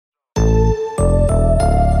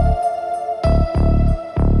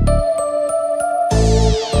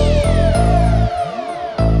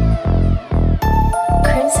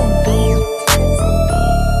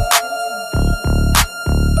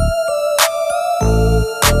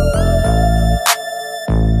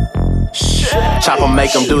chop him,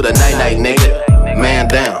 make him do the night-night, nigga. Man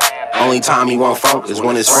down. Only time he won't focus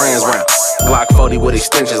when his friends round. Glock 40 with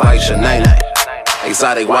extensions like Shanae.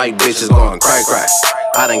 Exotic white bitches going crack.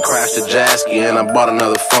 I done crashed a Jasky and I bought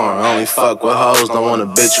another farm. Only fuck with hoes, don't want a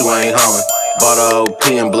bitch who ain't hoeing. Bought a OP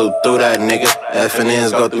and blew through that nigga.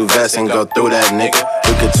 F&N's go through vests and go through that nigga.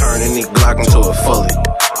 We could turn any Glock into a fully.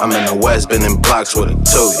 I'm in the West, been in blocks with a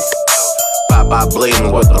toolie. Bye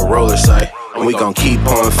bleeding what the roller say. And we gon' keep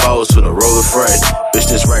pouring foes to the roller fray. Bitch,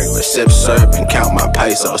 this regular, sip, syrup, and count my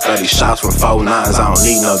pesos. 30 shots from 4 9s, I don't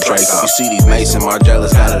need no Draco. You see these Mason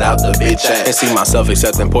Margellas got it out the bitch ass. And see myself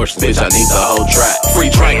accepting portions, bitch, I need the whole track.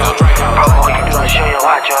 Free Draco. Bro, all you do is show your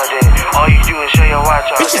watch all day. All you do is show your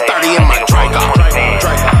watch all day. Bitch, it's 30 in my Draco.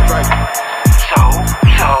 So,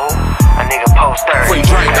 a nigga post 30. Free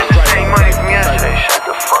Draco. Take money from yesterday. Shut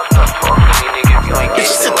the fuck up, fuck me, nigga. You ain't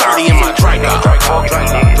Bitch, it's 30 in my Draco.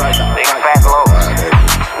 Big fat low,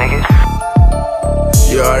 nigga.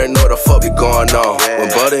 You already know what the fuck be going on.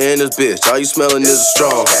 When butter in this bitch, all you smelling is a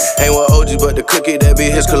strong. Ain't with OG, but the cookie that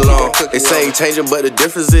be his cologne. They say he changing, but the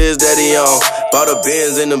difference is that he on. Bought a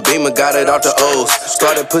Benz in the Beamer, got it off the O's.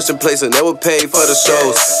 Started pushing plates and never paid for the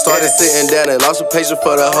shows. Started sitting down and lost some patience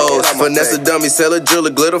for the hoes. Finesse a dummy, sell a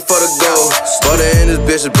jeweler, glitter for the gold. Butter in this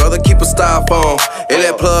bitch, his brother keep a styrofoam. In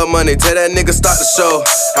that plug money, tell that nigga start the show.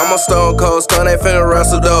 I'm a stone cold, stone ain't finna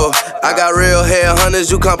wrestle though. I got real hair,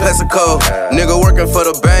 hunters, you complex a code. Nigga working for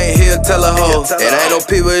the bank, he'll tell a hoe. And ain't no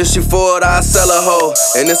people, if she for it, I'll sell a hoe.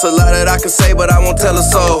 And it's a lot that I can say, but I won't tell a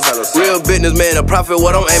soul. Real business man, a profit,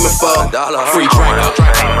 what I'm aiming for. Free Draco.